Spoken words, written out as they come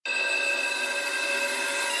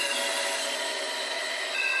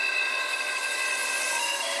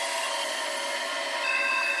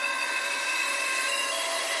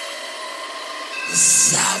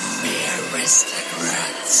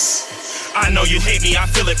Aristocrats. I know you hate me, I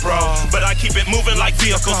feel it, bro. But I keep it moving like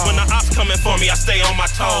vehicles. When the ops coming for me, I stay on my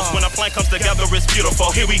toes. When a plan comes together, it's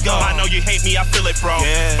beautiful. Here we go. I know you hate me, I feel it, bro.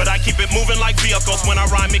 But I keep it moving like vehicles. When I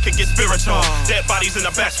rhyme, it can get spiritual. Dead bodies in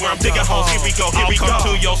the backs where I'm digging holes. Here we go, here we go. I'll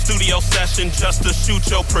come to your studio session just to shoot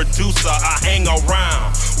your producer. I hang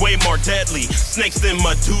around, way more deadly. Snakes than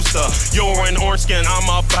Medusa. You're an orange skin, I'm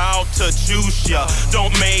about to juice ya.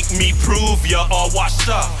 Don't make me prove ya all washed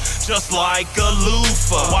up, just like a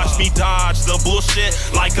loofah. Watch me dodge the bullshit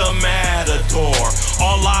like a matador.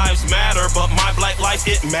 All lives matter, but my black life,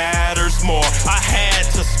 it matters more. I had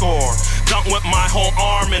to score, dunk with my whole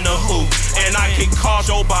arm in the hoop, and I can cause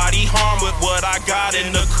your body harm with what I got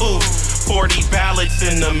in the coop. 40 ballots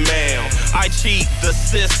in the mail. I cheat the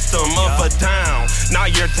system of a down. Now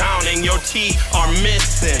you're down and your teeth are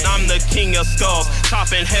missing. I'm the king of skulls,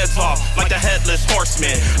 chopping heads off like the headless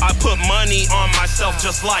horseman. I put money on myself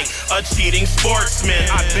just like a cheating sportsman.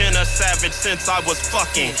 I've been a savage since I was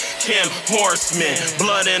fucking Kim Horseman.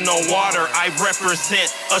 Blood in the water, I represent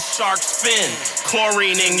a shark's fin.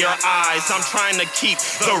 Chlorine in your eyes, I'm trying to keep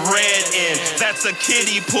the red in. That's a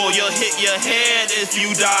kiddie pool, you'll hit your head if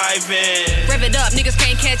you dive in. Rev it up, niggas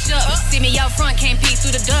can't catch up. See me out front, can't peek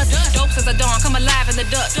through the dust. Dope since the dawn, come alive in the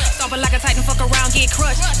dust. Stomping like a titan, fuck around, get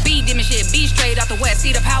crushed. Speed demon shit, be straight out the west.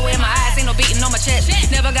 See the power in my eyes, ain't no beating on my chest.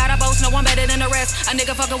 Never got a boast, no one better than the rest. A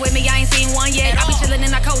nigga fucking with me, I ain't seen one yet. I be chillin'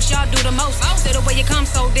 in the coast, y'all do the most. Still the way you come,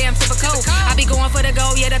 so damn typical. I be going for the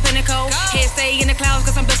goal, yeah, the pinnacle. Head stay in the clouds,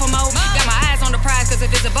 cause I'm built for more. Got my eyes on the prize, cause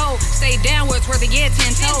it's visible. Stay downwards, worth a year,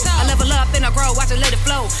 10 toes. I level up, then I grow, watch it let it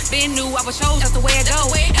flow. Been new, I was chose, that's the way it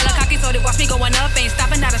go. Hella cocky, so they watch me going up. Ain't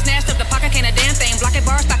stopping, not a snatched up the pocket, can't a damn thing. Block it,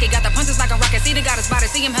 bar stocky, got the punches like a rocket. See the got his body,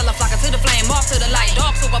 see him hella flocking to the flame. Off to the light,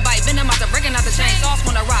 dog super bite. Been them out the breaking out the chain. Sauce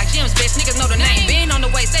when I rock, gems, bitch, niggas know the name. Been on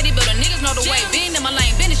the way, steady building, niggas know the way. Been in my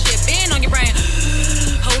lane, been the shit, been on your brain.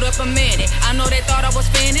 Hold up a minute, I know they thought I was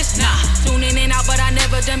finished. Nah, tuning in out, but I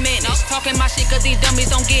never diminish. Talking my shit, cause these dummies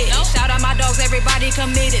don't get it. Shout out my dogs, everybody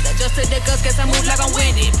committed. Adjusted the guts, guess I move like I'm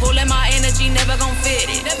winning. Pulling my energy, never gon' fit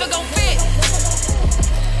it. Never gon' fit.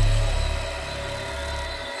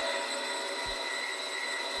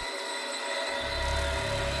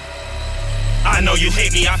 I know you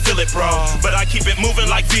hate me, I feel it, bro. But I keep it moving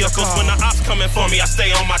like vehicles. When the ops coming for me, I stay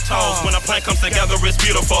on my toes. When a plan comes together, it's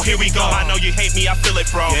beautiful. Here we go. I know you hate me, I feel it,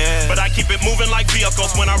 bro. But I keep it moving like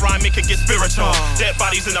vehicles. When I rhyme, it can get spiritual. Dead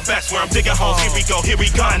bodies in the backs where I'm digging holes. Here we go, here we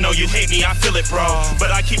go. I know you hate me, I feel it, bro. But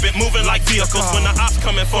I keep it moving like vehicles. When the ops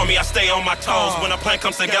coming for me, I stay on my toes. When a plan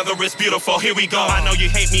comes together, it's beautiful. Here we go. I know you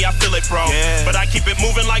hate me, I feel it, bro. But I keep it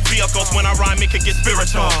moving like vehicles. When I rhyme, it can get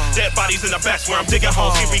spiritual. Dead bodies in the backs where I'm digging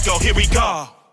holes. Here we go, here we go.